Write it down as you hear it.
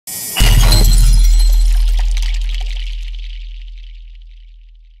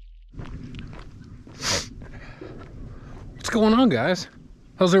going on, guys?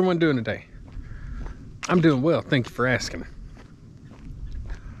 How's everyone doing today? I'm doing well, thank you for asking.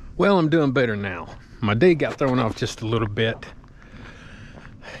 Well, I'm doing better now. My day got thrown off just a little bit.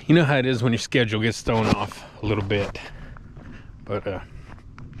 You know how it is when your schedule gets thrown off a little bit. But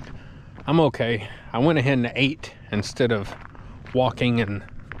I'm okay. I went ahead and ate instead of walking and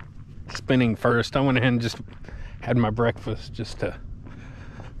spinning first. I went ahead and just had my breakfast just to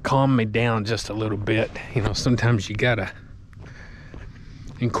calm me down just a little bit. You know, sometimes you gotta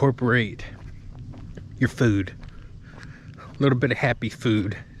incorporate your food, a little bit of happy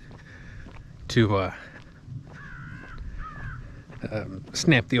food to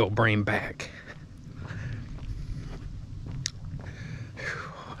snap the old brain back.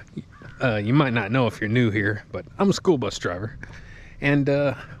 You might not know if you're new here, but I'm a school bus driver, and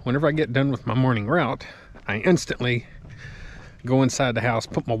whenever I get done with my morning route, I instantly go inside the house,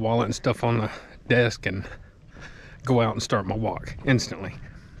 put my wallet and stuff on the desk, and go out and start my walk instantly.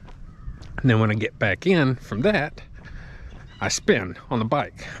 And then when I get back in from that, I spin on the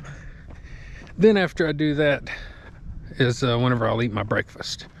bike. Then after I do that is whenever I'll eat my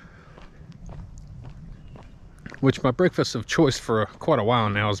breakfast, which my breakfast of choice for quite a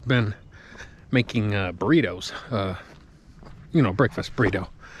while now has been making burritos. You know, breakfast burrito.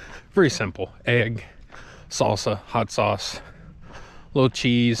 Very simple. Egg, salsa, hot sauce, a little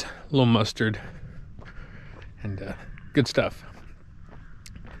cheese, a little mustard, and good stuff.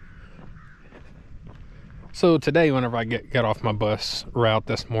 So today, whenever I got off my bus route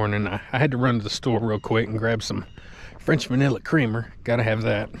this morning, I had to run to the store real quick and grab some French vanilla creamer. Gotta have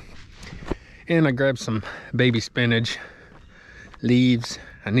that. And I grabbed some baby spinach leaves.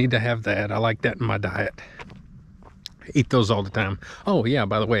 I need to have that. I like that in my diet. Eat those all the time. Oh yeah,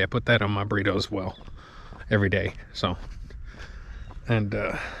 by the way, I put that on my burrito as well every day. So, and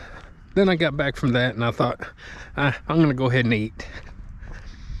then I got back from that and I thought, I'm gonna go ahead and eat.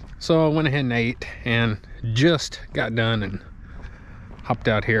 So I went ahead and ate and just got done and hopped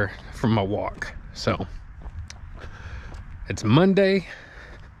out here for my walk. So it's Monday,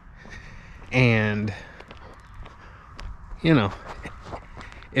 and you know,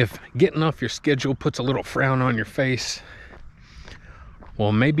 if getting off your schedule puts a little frown on your face,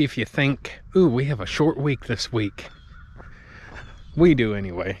 well, maybe if you think, ooh, we have a short week this week. We do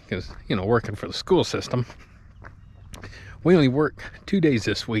anyway, because, you know, working for the school system, we only work 2 days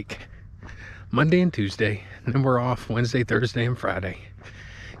this week, Monday and Tuesday, and then we're off Wednesday, Thursday, and Friday.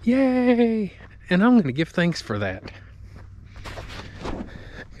 Yay! And I'm going to give thanks for that,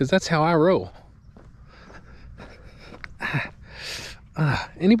 because that's how I roll.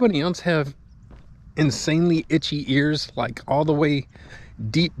 Anybody else have insanely itchy ears, like all the way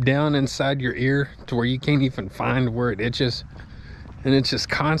deep down inside your ear to where you can't even find where it itches, and it's just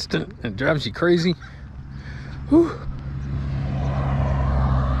constant and it drives you crazy? Whew.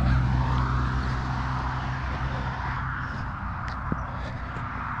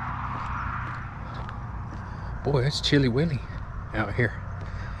 Boy, it's Chilly Willy out here.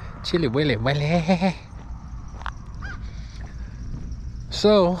 Chilly Willy Willy.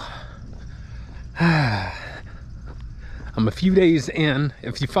 So, I'm a few days in.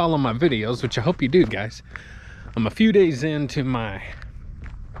 If you follow my videos, which I hope you do, guys, I'm a few days into my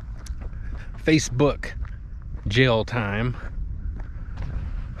Facebook jail time.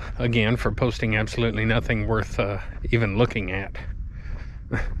 Again, for posting absolutely nothing worth even looking at.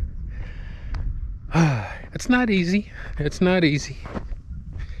 It's not easy. It's not easy.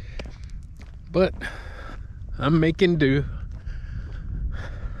 But I'm making do.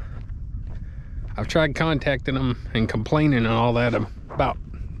 I've tried contacting them and complaining and all that about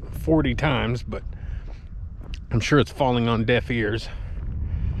 40 times, but I'm sure it's falling on deaf ears.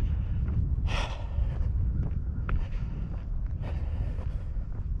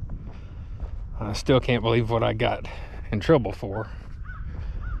 I still can't believe what I got in trouble for.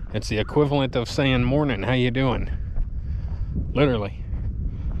 It's the equivalent of saying, "Morning, how you doing?" Literally.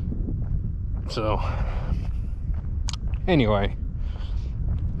 So, anyway,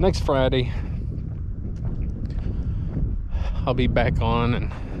 next Friday, I'll be back on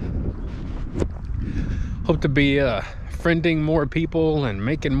and hope to be friending more people and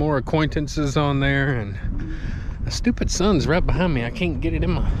making more acquaintances on there. And the stupid sun's right behind me. I can't get it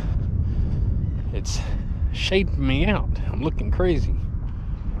in my... It's shading me out. I'm looking crazy.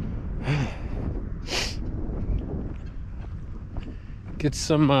 Get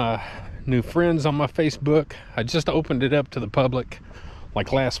some new friends on my Facebook. I just opened it up to the public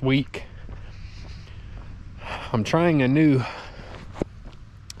like last week. I'm trying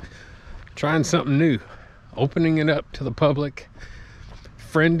something new, opening it up to the public,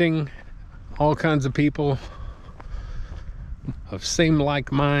 friending all kinds of people, of same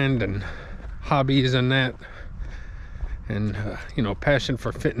like mind and hobbies and that, and you know, passion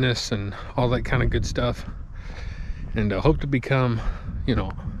for fitness and all that kind of good stuff, and hope to become, you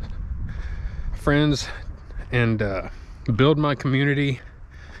know, friends and build my community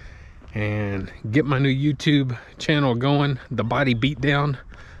and get my new YouTube channel going, The Body Beatdown.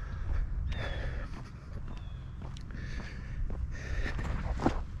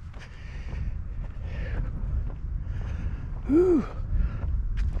 Whew.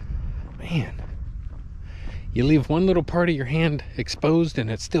 Man, you leave one little part of your hand exposed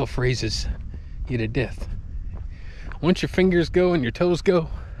and it still freezes you to death. Once your fingers go and your toes go,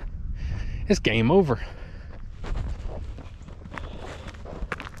 it's game over.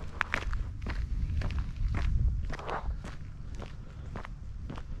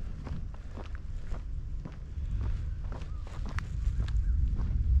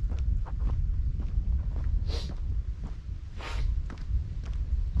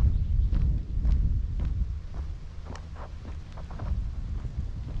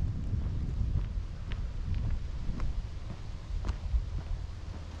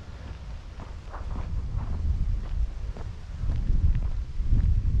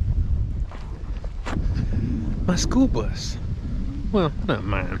 My school bus. Well, not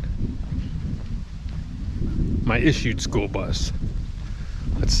mine. My issued school bus.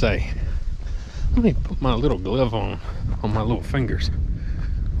 Let's say. Let me put my little glove on my little fingers.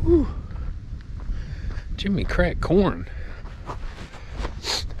 Whew. Jimmy crack corn.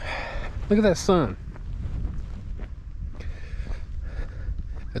 Look at that sun.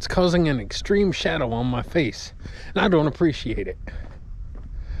 It's causing an extreme shadow on my face, and I don't appreciate it.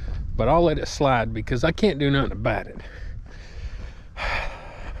 But I'll let it slide because I can't do nothing about it.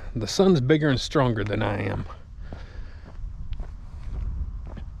 The sun's bigger and stronger than I am.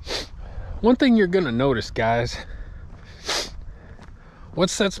 One thing you're gonna notice, guys,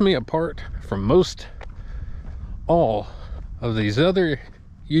 what sets me apart from most all of these other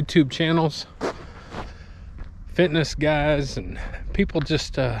YouTube channels, fitness guys and people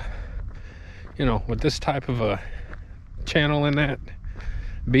just you know, with this type of a channel and that,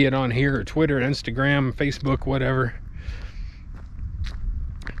 be it on here or Twitter, Instagram, Facebook, whatever,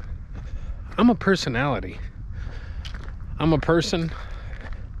 I'm a personality. I'm a person.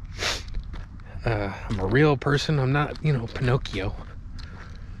 I'm a real person. I'm not, you know, Pinocchio.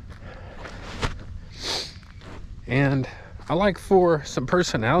 And I like for some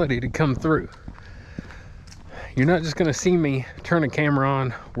personality to come through. You're not just gonna see me turn a camera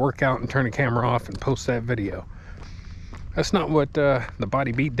on, work out, and turn a camera off and post that video. That's not what the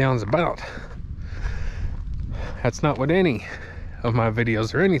Body Beatdown's about. That's not what any of my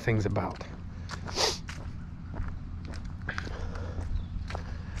videos or anything's about.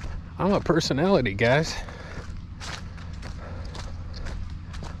 I'm a personality, guys.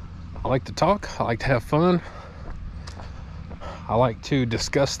 I like to talk. I like to have fun. I like to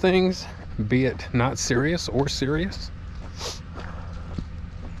discuss things, be it not serious or serious.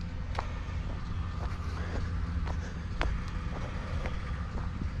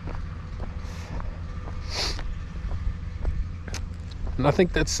 And I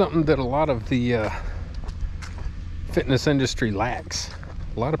think that's something that a lot of the fitness industry lacks.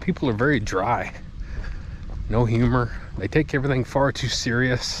 A lot of people are very dry. No humor. They take everything far too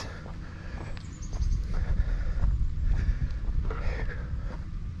serious.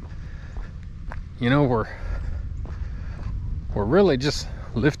 You know, we're really just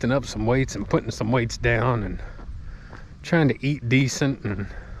lifting up some weights and putting some weights down and trying to eat decent and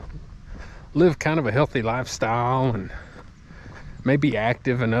live kind of a healthy lifestyle and maybe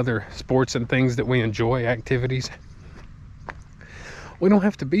active in other sports and things that we enjoy, activities. We don't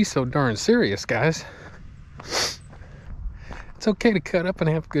have to be so darn serious, guys. It's okay to cut up and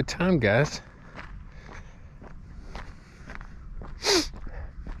have a good time, guys.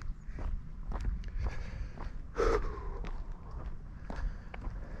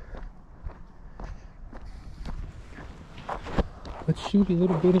 Let's shoot a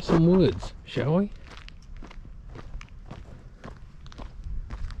little bit of some woods, shall we?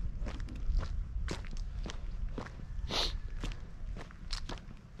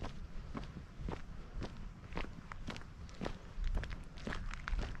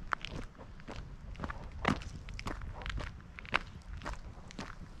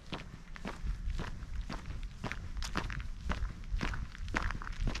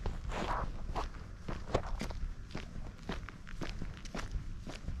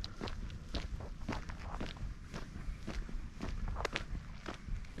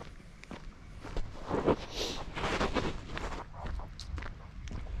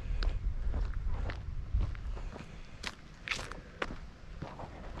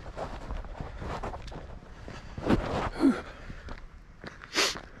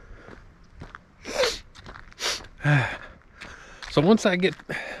 So once I get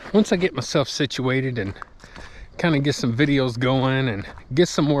myself situated and kind of get some videos going and get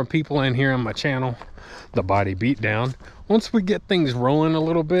some more people in here on my channel, The Body Beatdown, once we get things rolling a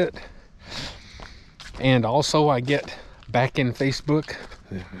little bit, and also I get back in Facebook,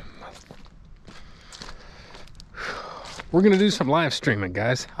 we're gonna do some live streaming,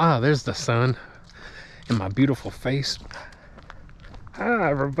 guys. There's the sun in my beautiful face.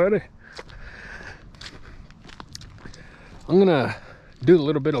 Hi everybody. I'm gonna do a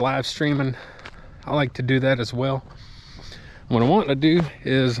little bit of live streaming. I like to do that as well. What I want to do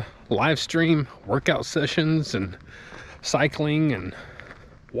is live stream workout sessions and cycling and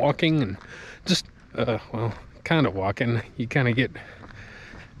walking and just well, kind of walking. You kind of get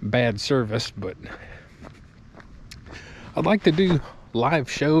bad service, but I'd like to do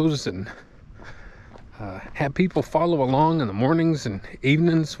live shows and have people follow along in the mornings and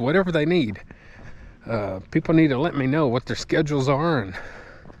evenings, whatever they need. People need to let me know what their schedules are. And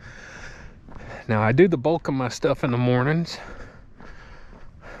now I do the bulk of my stuff in the mornings.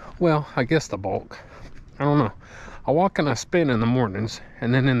 Well, I guess the bulk, I don't know. I walk and I spin in the mornings,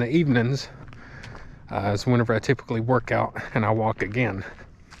 and then in the evenings is whenever I typically work out, and I walk again.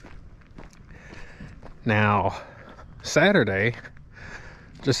 Now Saturday,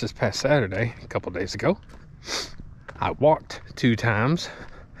 just this past Saturday, a couple days ago, I walked 2 times,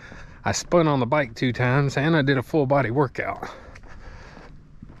 I spun on the bike 2 times, and I did a full body workout.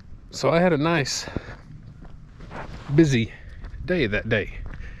 So I had a nice busy day that day.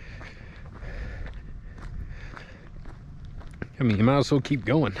 I mean, you might as well keep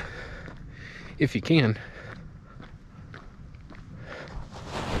going if you can.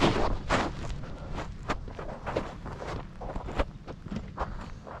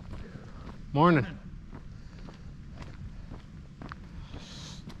 Morning.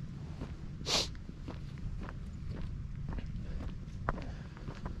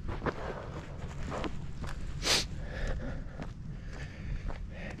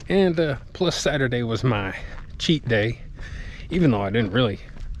 And plus Saturday was my cheat day. Even though I didn't really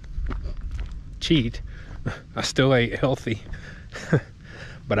cheat, I still ate healthy.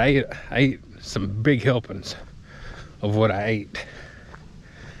 But I ate some big helpings of what I ate.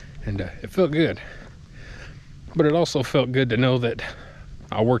 And it felt good. But it also felt good to know that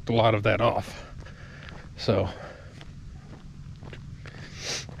I worked a lot of that off. So,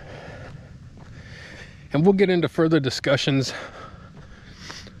 and we'll get into further discussions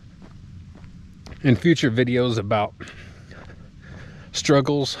in future videos about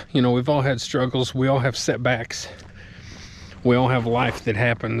struggles. You know, we've all had struggles. We all have setbacks. We all have life that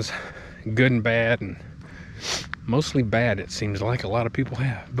happens, good and bad, and mostly bad, it seems like a lot of people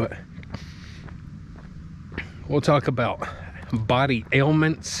have. But we'll talk about body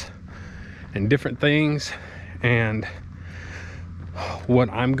ailments and different things, and what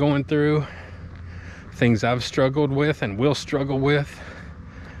I'm going through, things I've struggled with and will struggle with.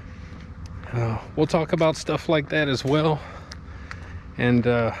 We'll talk about stuff like that as well. And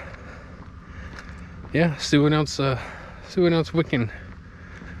yeah, see what else we can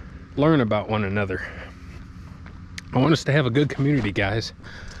learn about one another. I want us to have a good community, guys.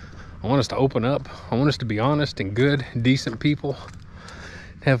 I want us to open up. I want us to be honest and good, decent people.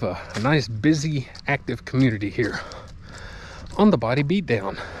 Have a nice, busy, active community here on The Body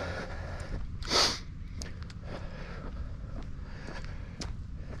Beatdown.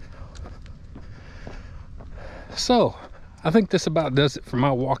 So, I think this about does it for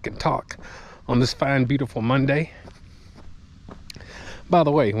my walk and talk on this fine, beautiful Monday. By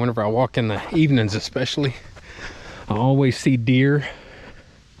the way, whenever I walk in the evenings especially, I always see deer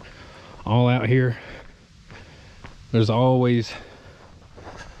all out here. There's always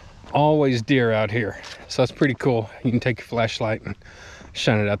deer out here. So that's pretty cool. You can take your flashlight and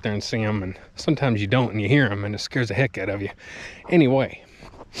shine it out there and see them. And sometimes you don't and you hear them and it scares the heck out of you. Anyway,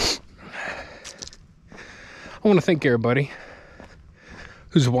 I want to thank everybody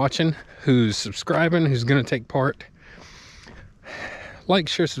who's watching, who's subscribing, who's going to take part. Like,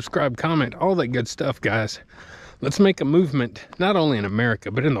 share, subscribe, comment, all that good stuff, guys. Let's make a movement, not only in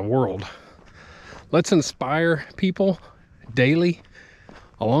America, but in the world. Let's inspire people daily,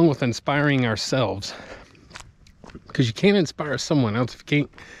 along with inspiring ourselves. Because you can't inspire someone else if you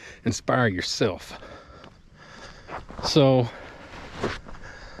can't inspire yourself. So,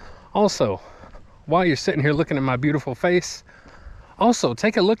 also, while you're sitting here looking at my beautiful face, also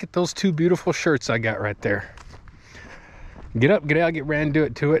take a look at those 2 beautiful shirts I got right there. Get up, get out, get ran, do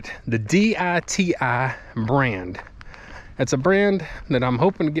it to it. The DITI brand. It's a brand that I'm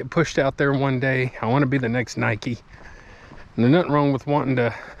hoping to get pushed out there one day. I want to be the next Nike. And there's nothing wrong with wanting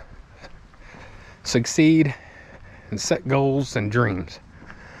to succeed and set goals and dreams.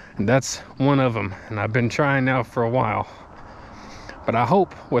 And that's one of them. And I've been trying now for a while. But I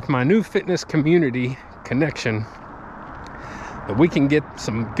hope with my new fitness community connection that we can get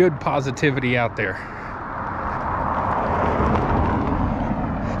some good positivity out there.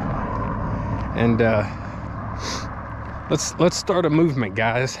 And let's start a movement,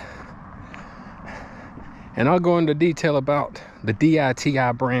 guys. And I'll go into detail about the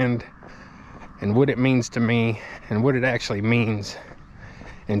DITI brand and what it means to me and what it actually means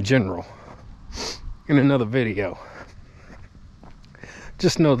in general in another video.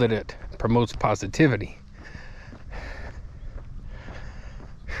 Just know that it promotes positivity.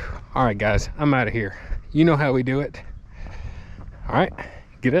 All right, guys, I'm out of here. You know how we do it. All right,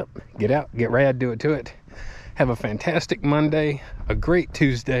 get up, get out, get rad, do it to it. Have a fantastic Monday, a great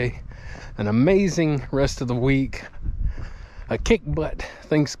Tuesday, an amazing rest of the week, a kick butt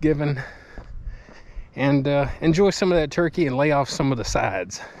Thanksgiving, and enjoy some of that turkey and lay off some of the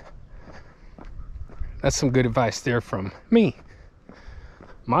sides. That's some good advice there from me,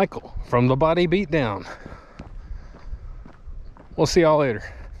 Michael, from the Body Beatdown. We'll see y'all later.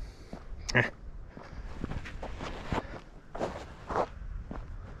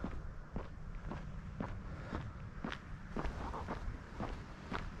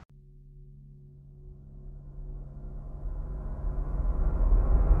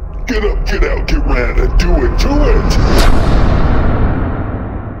 Get up, get out, get rad, and do it to it!